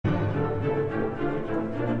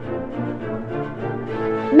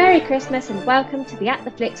Merry Christmas and welcome to the At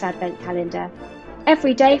the Flicks Advent Calendar.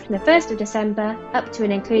 Every day from the 1st of December up to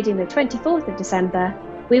and including the 24th of December,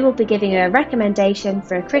 we will be giving you a recommendation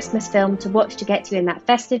for a Christmas film to watch to get you in that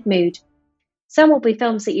festive mood. Some will be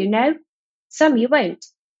films that you know, some you won't.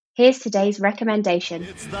 Here's today's recommendation.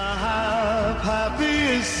 It's the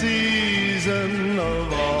happiest season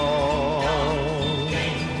of all.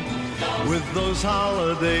 With those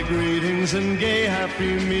holiday greetings and gay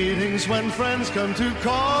happy meetings when friends come to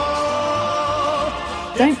call.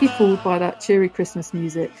 Don't be fooled by that cheery Christmas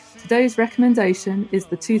music. Today's recommendation is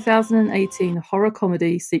the 2018 horror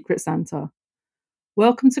comedy Secret Santa.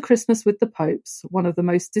 Welcome to Christmas with the Popes, one of the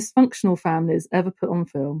most dysfunctional families ever put on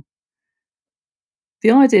film.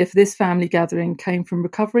 The idea for this family gathering came from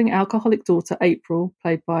recovering alcoholic daughter April,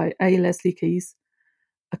 played by A. Leslie Keys,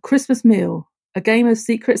 a Christmas meal, a game of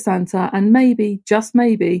Secret Santa, and maybe, just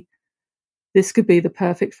maybe, this could be the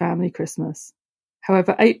perfect family Christmas.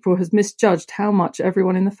 However, April has misjudged how much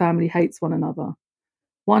everyone in the family hates one another.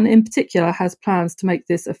 One in particular has plans to make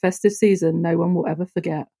this a festive season no one will ever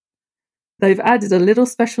forget. They've added a little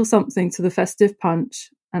special something to the festive punch,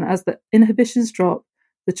 and as the inhibitions drop,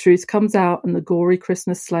 the truth comes out and the gory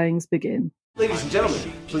Christmas slayings begin. Ladies and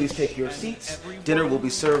gentlemen, please take your seats. Dinner will be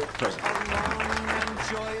served presently.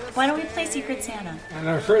 Why don't we play Secret Santa? And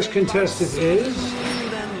our first contestant is...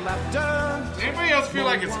 Anybody else feel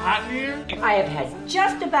like it's hot in here? I have had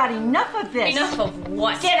just about enough of this. Enough of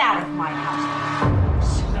what? Get out of my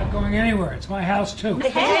house. It's not going anywhere. It's my house, too.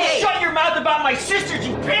 Hey! Shut your mouth about my sisters,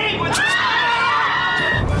 you pig! With...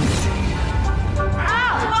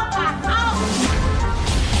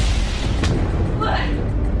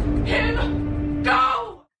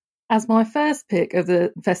 As my first pick of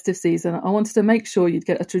the festive season, I wanted to make sure you'd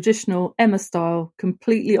get a traditional Emma-style,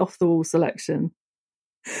 completely off-the-wall selection.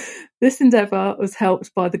 This endeavour was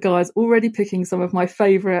helped by the guys already picking some of my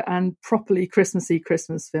favourite and properly Christmassy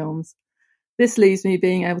Christmas films. This leaves me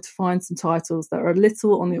being able to find some titles that are a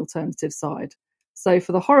little on the alternative side. So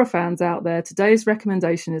for the horror fans out there, today's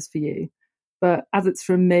recommendation is for you. But as it's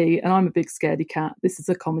from me, and I'm a big scaredy cat, this is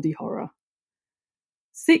a comedy horror.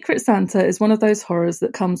 Secret Santa is one of those horrors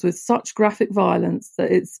that comes with such graphic violence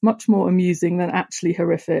that it's much more amusing than actually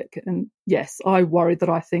horrific. And yes, I worry that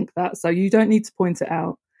I think that, so you don't need to point it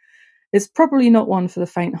out. It's probably not one for the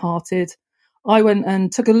faint-hearted. I went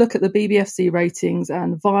and took a look at the BBFC ratings,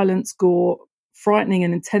 and violence, gore, frightening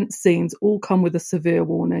and intense scenes all come with a severe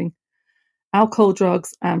warning. Alcohol,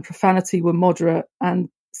 drugs and profanity were moderate, and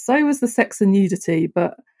so was the sex and nudity,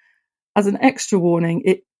 but as an extra warning,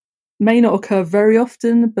 it may not occur very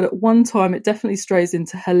often, but at one time it definitely strays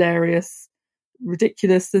into hilarious,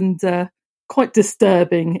 ridiculous and quite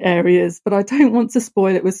disturbing areas, but I don't want to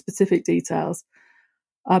spoil it with specific details.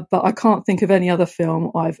 But I can't think of any other film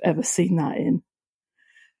I've ever seen that in.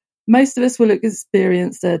 Most of us will have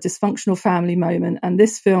experienced a dysfunctional family moment, and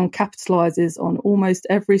this film capitalises on almost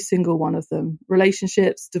every single one of them.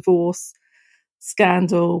 Relationships, divorce,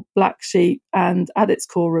 scandal, black sheep, and at its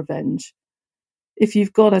core, revenge. If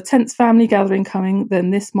you've got a tense family gathering coming,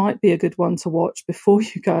 then this might be a good one to watch before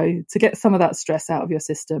you go to get some of that stress out of your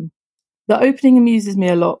system. The opening amuses me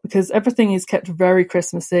a lot because everything is kept very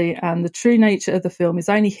Christmassy and the true nature of the film is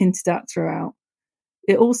only hinted at throughout.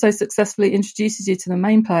 It also successfully introduces you to the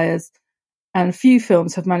main players, and few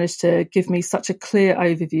films have managed to give me such a clear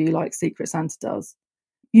overview like Secret Santa does.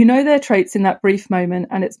 You know their traits in that brief moment,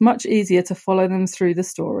 and it's much easier to follow them through the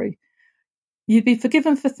story. You'd be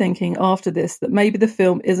forgiven for thinking after this that maybe the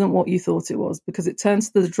film isn't what you thought it was because it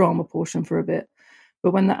turns to the drama portion for a bit.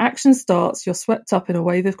 But when the action starts, you're swept up in a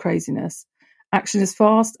wave of craziness. Action is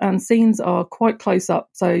fast and scenes are quite close up,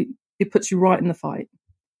 so it puts you right in the fight.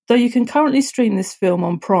 Though you can currently stream this film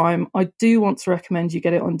on Prime, I do want to recommend you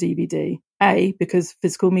get it on DVD. A, because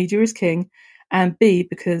physical media is king, and B,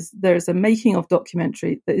 because there is a making of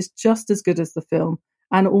documentary that is just as good as the film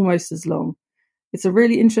and almost as long. It's a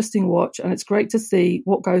really interesting watch, and it's great to see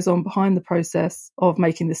what goes on behind the process of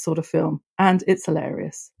making this sort of film, and it's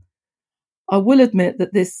hilarious. I will admit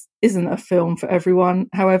that this isn't a film for everyone.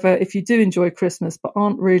 However, if you do enjoy Christmas but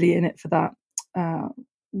aren't really in it for that,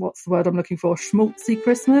 what's the word I'm looking for, schmaltzy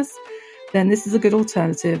Christmas, then this is a good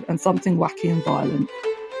alternative and something wacky and violent.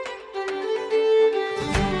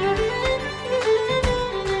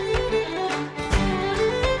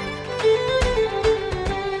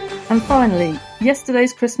 And finally,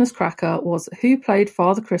 yesterday's Christmas cracker was who played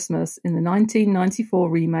Father Christmas in the 1994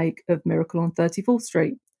 remake of Miracle on 34th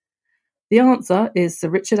Street. The answer is Sir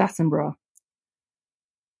Richard Attenborough.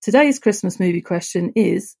 Today's Christmas movie question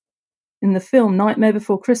is, in the film Nightmare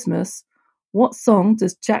Before Christmas, what song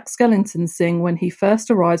does Jack Skellington sing when he first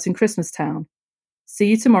arrives in Christmastown? See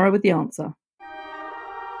you tomorrow with the answer.